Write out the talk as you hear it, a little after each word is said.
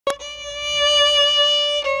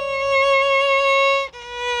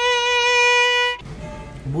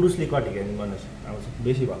बुरुसले कटिक भन्नुहोस् आउँछ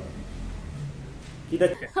बेसी भयो कि त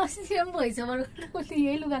भोइसओभर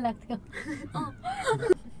यही लुगा लाग्थ्यो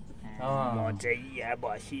म चाहिँ यहाँ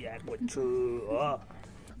बसिरहेको छु हो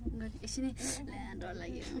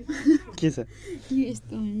के छ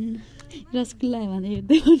यस्तो रसगुल्ला भने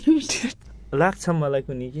हेर्दै गर्नुपर्छ लाग्छ मलाई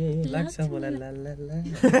कुनै के लाग्छ मलाई ला ला ला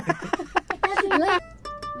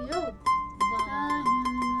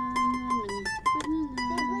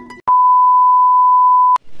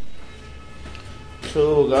सो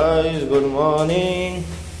गाइज गुड मर्निङ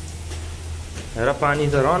हेर पानी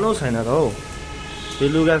त रहनु छैन त हौ त्यो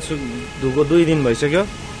लुगा धुको 2 दिन भइसक्यो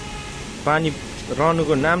पानी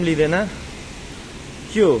रहनुको नाम लिँदैन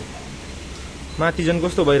के हो माथि झन्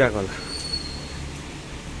कस्तो भइरहेको होला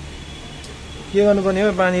के गर्नुपर्ने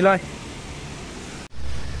हो पानीलाई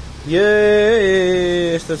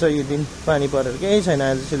यस्तो छ यो दिन पानी परेर केही छैन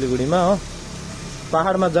आज सिलगढीमा हो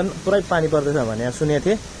पहाडमा झन् पुरै पानी पर्दैछ भने सुनेको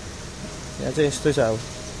थिएँ यहाँ चाहिँ यस्तै छ अब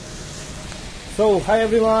so high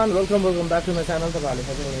everyone welcome back to my channel तपाईँहरूले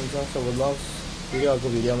सबै हुनुहुन्छ सो ब्लग्स फेरि अर्को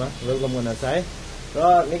भिडियोमा वेलकम गर्न चाहेँ र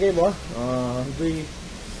निकै भयो 2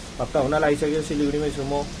 हप्ता हुन लागिसक्यो सिलगढीमै छु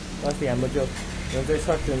म अस्ति हाम्रो त्यो जुन चाहिँ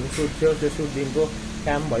सर्ट फिल्मको सुट थियो त्यो सुट दिनको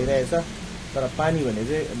काम भइरहेछ तर पानी भने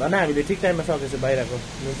चाहिँ भन हामीले ठिक टाइममा सकेछ बाहिरको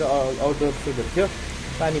जुन चाहिँ आउटडोर सुटहरू थियो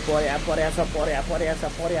पानी परेछ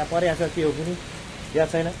के हो पनि याद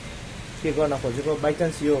छैन के गर्न खोजेको बाई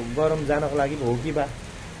चान्स यो गरम जानको लागि हो कि बा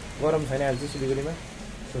गरम छैन आज चाहिँ सिलगढीमा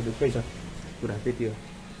सो ढुक्कै छ कुरा त्यति हो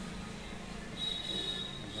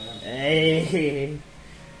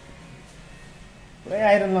पुरै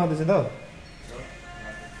आइरन लाउँदैछ त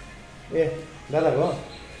ए दादाको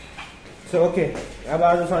सो ओके अब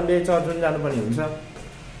आज सन्डे चर्च पनि जानुपर्ने हुन्छ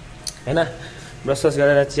होइन ब्रस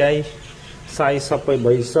गरेर चियाई साई सबै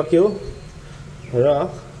भइसक्यो र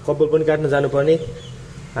कपाल पनि काट्न जानुपर्ने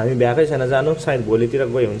हामी भ्याएकै छैन जानु सायद भोलितिर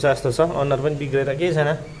गए हुन्छ जस्तो छ अनुहार पनि बिग्रेर केही छैन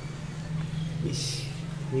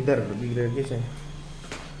निधारहरू बिग्रेर केही छैन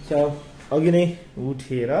सो अघि नै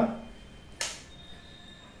उठेर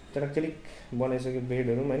चटक बनाइसक्यो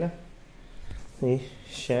बेडहरू पनि होइन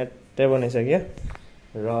स्याटै बनाइसक्यो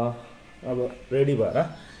र अब रेडी भएर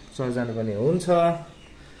चर्च जानुपर्ने हुन्छ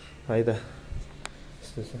है त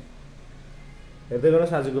यस्तो छ हेर्दै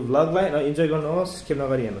गर्नुहोस् आजको भ्लगलाई र इन्जोय गर्नुहोस् के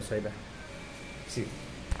नगरी हेर्नुहोस् है त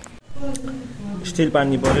स्टिल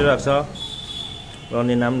पानी परिरहेको छ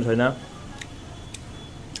रहने नाम छैन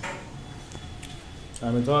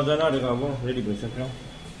हामी चर्च जान आँटेको अब रेडी भइसक्यो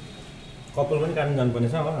कपाल पनि काट्नु जानुपर्ने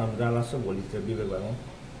छ हो हाम्रो जाला छ भोलि त्यो बिबेक भएको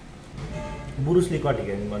बुरुसले कटिक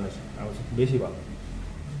भन्नुहोस् आउँछ बेसी भयो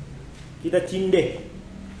कि त चिन्डे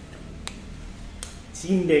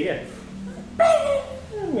क्या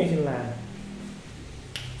मेसिन लगाएर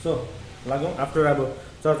सो लागौँ आफ्टर अब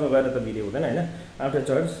चर्चमा गएर त भिडियो हुँदैन होइन आफ्टर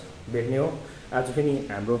चर्च भेट्ने हो आज पनि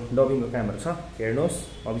हाम्रो डबिङको कामहरू छ हेर्नुहोस्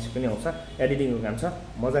अभिषेक पनि आउँछ एडिटिङको काम छ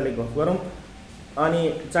मजाले गफ गरौँ अनि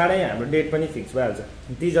चाँडै हाम्रो डेट पनि फिक्स भइहाल्छ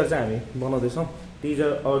टिजर चाहिँ हामी बनाउँदैछौँ टिजर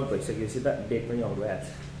आउट भइसकेपछि त डेट पनि आउट भइहाल्छ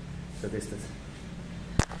सो त्यस्तो छ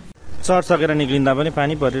चर्च सकेर निक्लिँदा पनि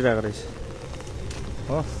पानी परिरहेको रहेछ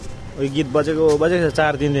हो उयो गीत बजेको छ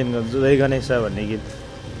 4 दिनदेखिको जय गणेश भन्ने गीत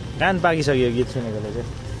कान पाकिसक्यो गीत सुनेकोले चाहिँ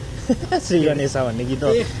श्री गणेश भन्ने गीत हो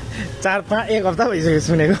 1 हप्ता भइसक्यो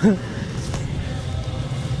सुनेको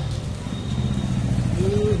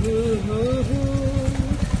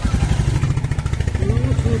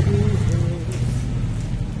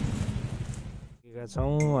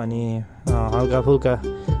छौँ अनि हल्का फुल्का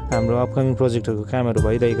हाम्रो अपकमिङ प्रोजेक्टहरूको कामहरू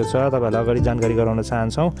भइरहेको छ तपाईँहरूलाई अगाडि जानकारी गराउन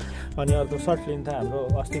चाहन्छौँ अनि अर्को सर्ट फिल्म त हाम्रो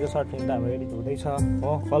अस्तिको सर्ट फिल्म त हाम्रो एडिट हुँदैछ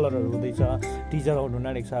हो कलरहरू हुँदैछ टिजर आउट हुन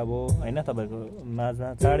आँटेको छ अब होइन तपाईँहरूको माझमा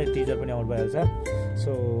चाँडै टिजर पनि आउट भइहाल्छ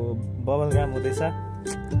सो बबल काम हुँदैछ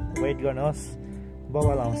वेट गर्नुहोस्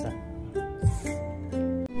बबल आउँछ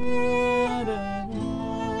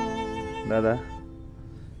दादा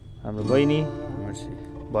हाम्रो बहिनी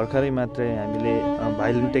भर्खरै मात्रै हामीले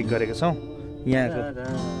भाइलिन टेक गरेका छौँ यहाँको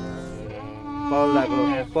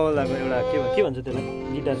पौलाको एउटा के भन्छ त्यसलाई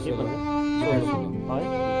गिटार के भन्छ है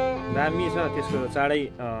दामी छ त्यसको चाँडै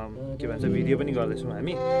के भन्छ भिडियो पनि गर्दैछौँ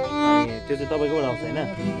हामी अनि त्यो चाहिँ तपाईँकोबाट आउँछ होइन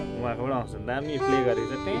उहाँकोबाट आउँछ दामी प्ले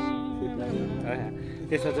गरेको छ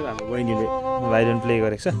त्यसमा चाहिँ हाम्रो बहिनीले भाइलिन प्ले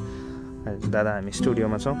गरेको छ दादा हामी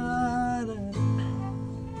स्टुडियोमा छौँ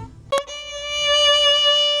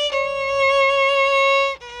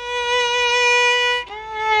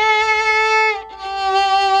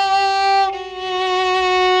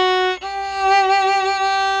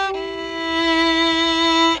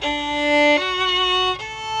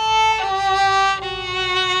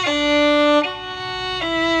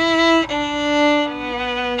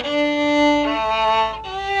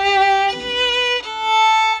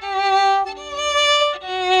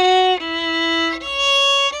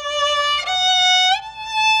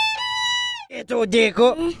देखो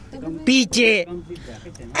पिछे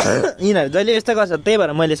यिनीहरू जहिले यस्तो गर्छ त्यही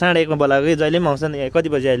भएर मैले 1:30 बोलाएको कि जहिले पनि आउँछ नि कति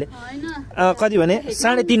बजी अहिले कति भने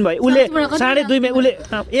 3:30 भयो उसले 2:30 उसले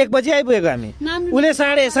 1 बजी आइपुगेको हामी उसले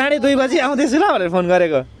 2:30 बजी आउँदैछु ल भनेर फोन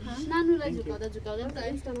गरेको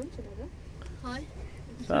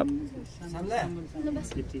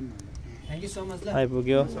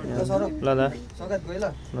आइपुग्यो ल ल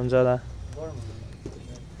हुन्छ ल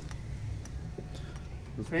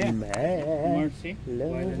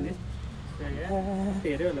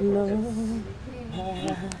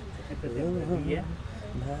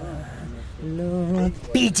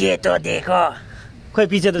पिछे तो देखो खोइ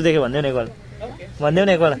पिछे त देख्यो भन्देऊ न एकपल्ट भन्देऊ न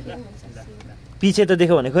एकपल्ट पिछे त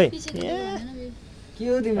देख्यो भने खोइ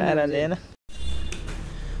होइन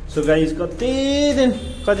सो गाइस कति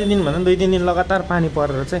दिन भन्दा 2-3 दिन लगातार पानी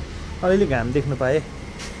परेर चाहिँ अलिअलि घाम देख्नु पाएँ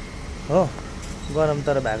हो गरम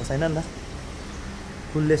तर भएको छैन नि त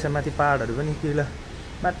फुलले छ माथि पहाडहरू पनि किला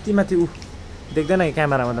माथि ऊ देख्दैन कि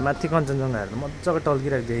क्यामेरामा त माथि कञ्चनजङ्घाहरू मजाको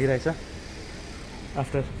टल्किरहेको देखिरहेको छ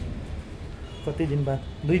आफ्टर कति दिन बाद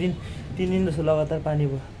 2-3 दिन जस्तो लगातार पानी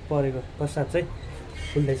परेको पश्चात चाहिँ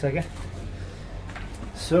फुल्दैछ क्या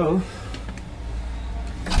सो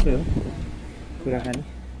त्यो कुराकानी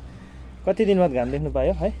कति दिन बाद घाम देख्नु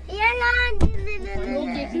पायो है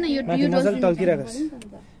माथि मजाले टल्किरहेको छ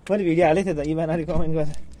मैले भिडियो हालेको थिएँ त इमानले कमेन्ट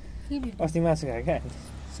गरेर अस्ति मासु खायो क्या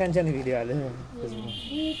सानो भिडियो हालेँ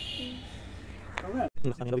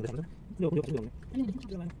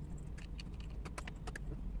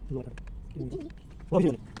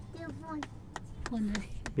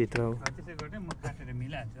भित्र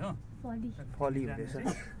फली हुँदैछ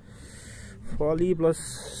फली प्लस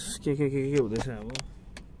के हुँदैछ अब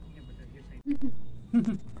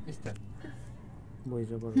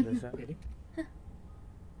भोइसओभर हुँदैछ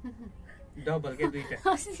डबल के दुईटा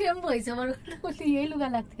सेम भोइसओभर गर्नु यही लुगा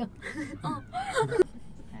लाग्थ्यो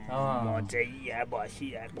म चाहिँ यहाँ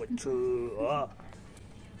बसिरहेको छु हो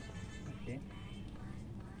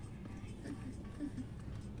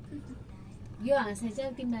यो हाँस्ने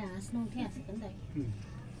चाहिँ तिमीलाई हाँस्नु उठि हाँसेको नि त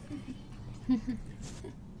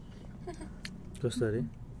कसरी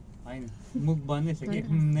हैन मुख बन्दै छ के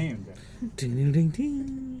नै हुन्छ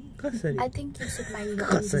कसरी I think you should mind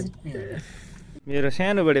मेरो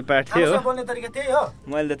सानो बडे पाठ थियो हो बोल्ने तरिका त्यही हो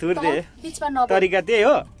मैले त तुर्दे बीचमा नबोल तरिका त्यही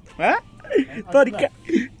हो ह तरिका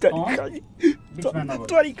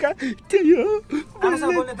त्यही हो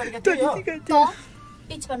आमासँग बोल्ने तरिका त्यही हो त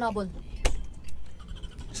बीचमा नबोल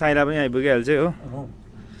साइला पनि आइपुगिहाल्छ हो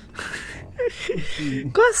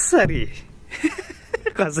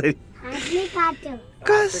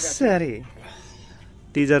कसरी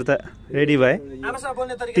टिचर त रेडी भए आमासँग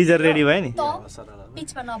बोल्ने तरिका टिचर रेडी भयो नि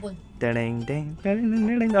बीचमा नबोल टेडेङ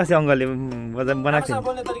अस्ति अङ्कलले बनाएको आमासँग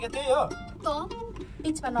बोल्ने तरिका त्यही हो त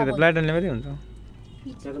बीचमा थियो नबोल प्लाटनले मात्रै हुन्छ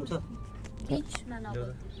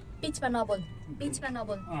बीचमा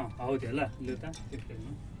नबोल हौ त्यो ल लु त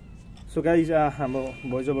सो गाइस हाम्रो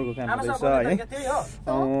भोइसओभरको काम हुँदैछ है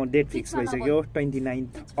डेट फिक्स भइसक्यो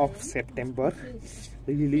 29th of September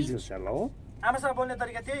रिलिज हुन्छ ल हो आमासँग बोल्ने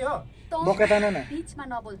तरिका त्यही हो बकतान न बीचमा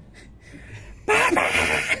नबोल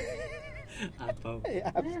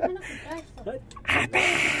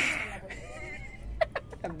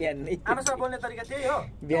बिहानै आमासँग बोल्ने तरिका त्यही हो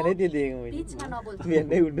बिहानै त्यो दिएको मैले बीचमा नबोल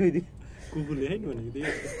बिहानै उठ्नु दि कुकुरले हैन भनेको दिए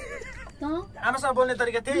त आमासँग बोल्ने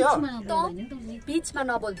तरिका त्यही हो त बीचमा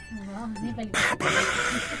नबोल नेपाली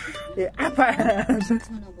ए आपा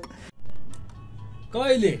बीचमा नबोल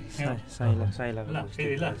कहिले साइलाको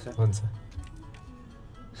हुन्छ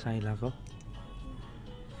साइलाको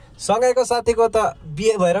सँगैको साथीको त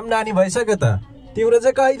बिहे भएर पनि नानी भइसक्यो त तिम्रो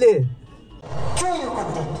चाहिँ कहिले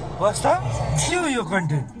बस्ता के हो यो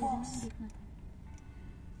कन्टेन्ट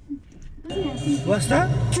बस्ता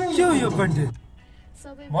के हो यो कन्टेन्ट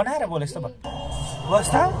बनाएर बोल यस्तो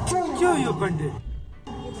बस्ता के हो यो कन्टेन्ट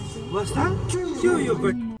बस्ता के हो यो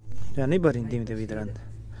कन्टेन्ट जानै पर्यो नि तिमी त भित्र अन्त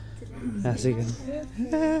हाँसेको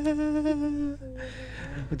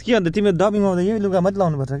के अन्त तिम्रो डबिङ आउँदा यही लुगा मात्रै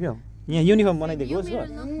लाउनुपर्छ क्या यहाँ युनिफर्म बनाइदिएको होस्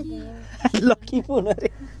लकी फोन अरे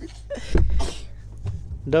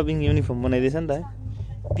डबिङ युनिफर्म बनाइदिएछ नि त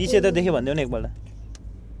पछि त देख्यो भनिदेऊ न एकपल्ट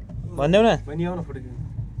भनिदेऊ न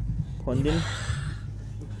फोन दिनु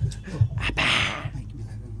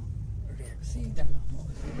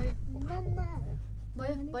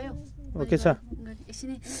भयो ओके छ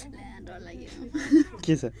एकछिन डर लाग्यो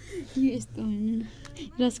के छ यस्तो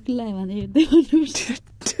रसगुल्ला भने हेर्दै गर्नुपर्छ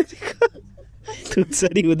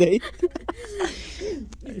थुक्सरी हुँदै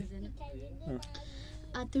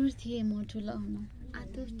आतुर थिएँ म ठुलो हुन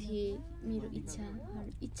आतुर थिए मेरो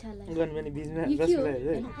इच्छालाई गनमनी बिजमा यो के हो? जसलाई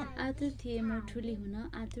है आतुर थिए म ठुली हुन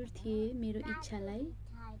आतुर थिए मेरो इच्छालाई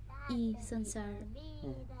यी संसार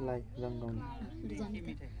लाई रंगाउन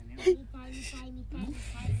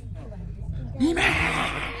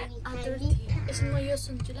आतुर थिए यसो म यो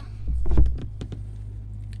सुन्छु ल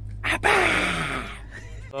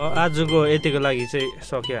आजको यतिको लागि चाहिँ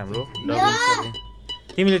सक्यो हाम्रो डबिङ।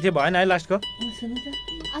 तिमीले त्यो भएन है लास्टको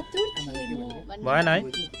आतुर थिए म भन्ने भएन है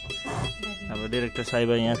हाम्रो डाइरेक्टर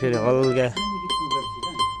साहिबा यहाँ फेरि हल्का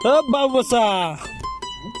ओ बाबुसा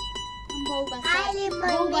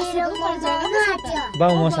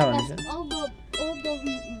बाबु मसा भन्छ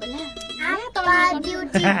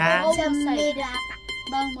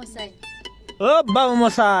ओ बाबु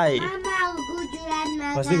मसाई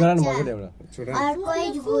फस्टी गराउनु भएको थियो एउटा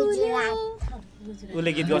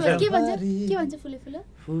उसले गीत गाउँछ के भन्छ फुले फुल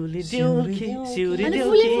फुले देऊ कि सिउरी अनि देऊ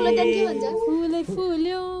फुले कि फुल त्यहाँ के भन्छ फुले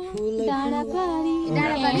फुल्यो डाँडा पारी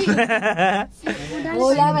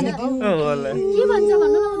होला भने होला के भन्छ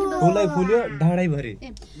भन्नु न फुलै फुल्यो डाँडै भरि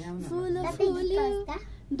फुल फुल्यो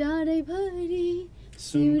डाँडै भरि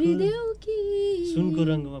सिउरी देऊ कि सुनको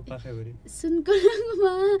रंगमा पाखा भरि सुनको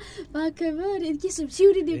रङमा पाखैभरि के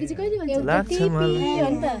सिउरी देऊ कि चाहिँ कहिले भन्छ लाग्छ मलाई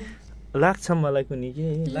अन्त लाग्छ मलाई कुनै के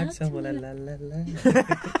लाग्छ मलाई ला ला ला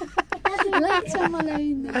लाग्छ मलाई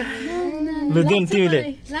लु देन तिमीले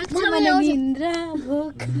लाग्छ मलाई निन्द्रा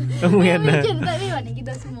भोक उयाना के भन्नु तपाईँ भने कि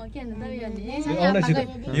दस म के भन्नु तपाईँ भने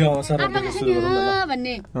यो सर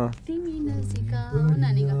भन्ने तिमी नसिकाऊ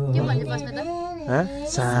नानीको के भन्छ बस्न त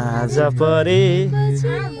साँझ परे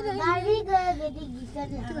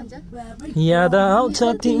याद आउँछ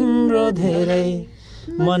तिम्रो धेरै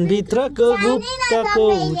मनभित्रको गुप्त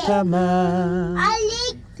कोठामा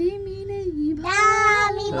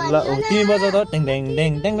ल तिमी बजाउ त टेङ टेङ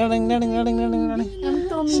टेङ टेङ टेङ टेङ टेङ टेङ टेङ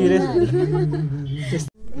सिरियस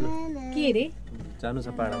के रे जानु छ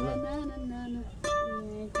पाडामा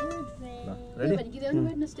ल रेडी गीत गाउनु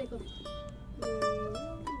वेडनेसडेको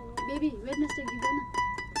बेबी वेडनेसडे गीत गाउन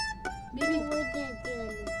बेबी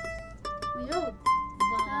यो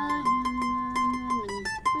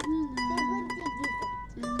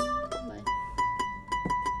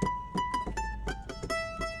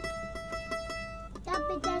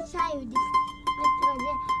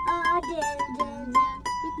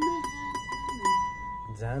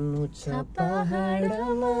जानु छ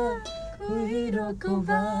पहाडमा कुहिरोको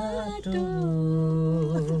बाटो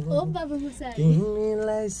ओ बाबु मुसाई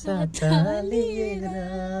तिमीलाई साथा लिएर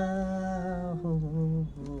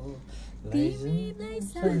तिमीलाई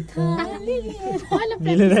साथा लिएर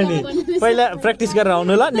मिलेन नि पहिला प्र्याक्टिस गरेर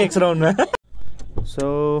आउनु ल नेक्स्ट राउन्डमा सो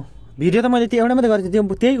भिडियो त मैले त्यो एउटा मात्रै गरेको थिएँ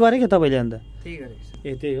त्यही गरेँ कि तपाईँले अन्त त्यही गरेको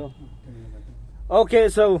ए त्यही हो ओके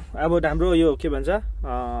सो अब हाम्रो यो के भन्छ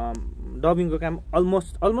डबिङको काम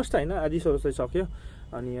अलमोस्ट होइन आधी जस्तो सक्यो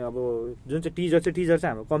अनि अब जुन चाहिँ टिजर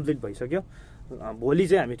चाहिँ हाम्रो कम्प्लिट भइसक्यो भोलि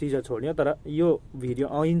चाहिँ हामी टिजर छोड्यौँ तर यो भिडियो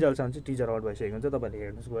आइन्जेलसम्म चाहिँ टिजर आउट भइसकेको हुन्छ तपाईँले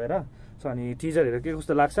हेर्नुहोस् गएर सो अनि टिजर हेरेर के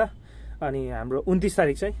कस्तो लाग्छ अनि हाम्रो 29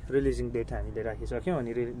 तारिक चाहिँ रिलिजिङ डेट हामीले राखिसक्यौँ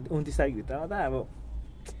अनि 29 तारिकभित्रमा त अब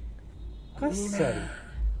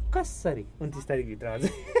कसरी 29 तारिकभित्रमा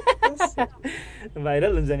चाहिँ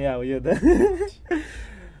भाइरल हुन्छ नि अब यो त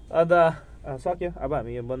अन्त सक्यो अब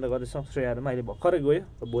हामी यो बन्द गर्दैछौँ श्रेयाहरूमा अहिले भर्खरै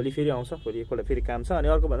गयो भोलि फेरि आउँछ भोलि एकपल्ट फेरि काम छ अनि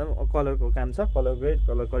अर्को भन्दा पनि कलरको काम छ कलर ग्रेड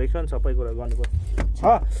कलर करेक्सन सबै कुरा गर्नु छ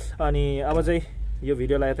अनि अब चाहिँ यो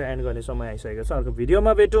भिडियोलाई त एन्ड गर्ने समय आइसकेको छ अर्को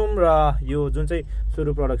भिडियोमा भेटौँ र यो जुन चाहिँ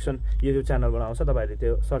सुरु प्रोडक्सन युट्युब च्यानलबाट आउँछ तपाईँहरूले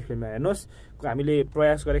त्यो सर्ट फिल्ममा हेर्नुहोस् हामीले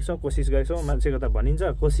प्रयास गरेको छौँ कोसिस गरेको छौँ मान्छेको त भनिन्छ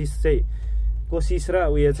कोसिस र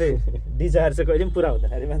उयो चाहिँ डिजायर चाहिँ कहिले पनि पुरा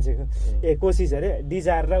हुँदैन अरे मान्छेको कोसिस अरे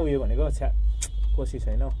डिजायर र उयो भनेको अच्छा कोसिस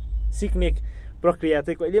होइन सिक्ने प्रक्रिया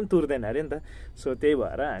चाहिँ कहिले पनि तुर्दैन अरे नि त सो त्यही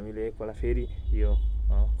भएर हामीले एकपल्ट फेरि यो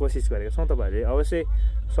कोसिस गरेको छौँ तपाईँहरूले अवश्य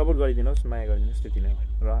सपोर्ट गरिदिनुहोस् माया गरिदिनुहोस् त्यति नै हो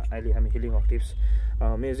र अहिले हामी हिलिङ अक्टिभ्स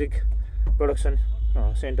म्युजिक प्रोडक्सन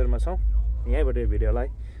सेन्टरमा छौँ यहीँबाट यो भिडियोलाई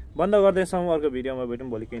बन्द गर्दैछौँ अर्को भिडियोमा भेटौँ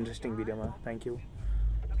भोलिको इन्ट्रेस्टिङ भिडियोमा thank you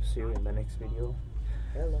see you in the next video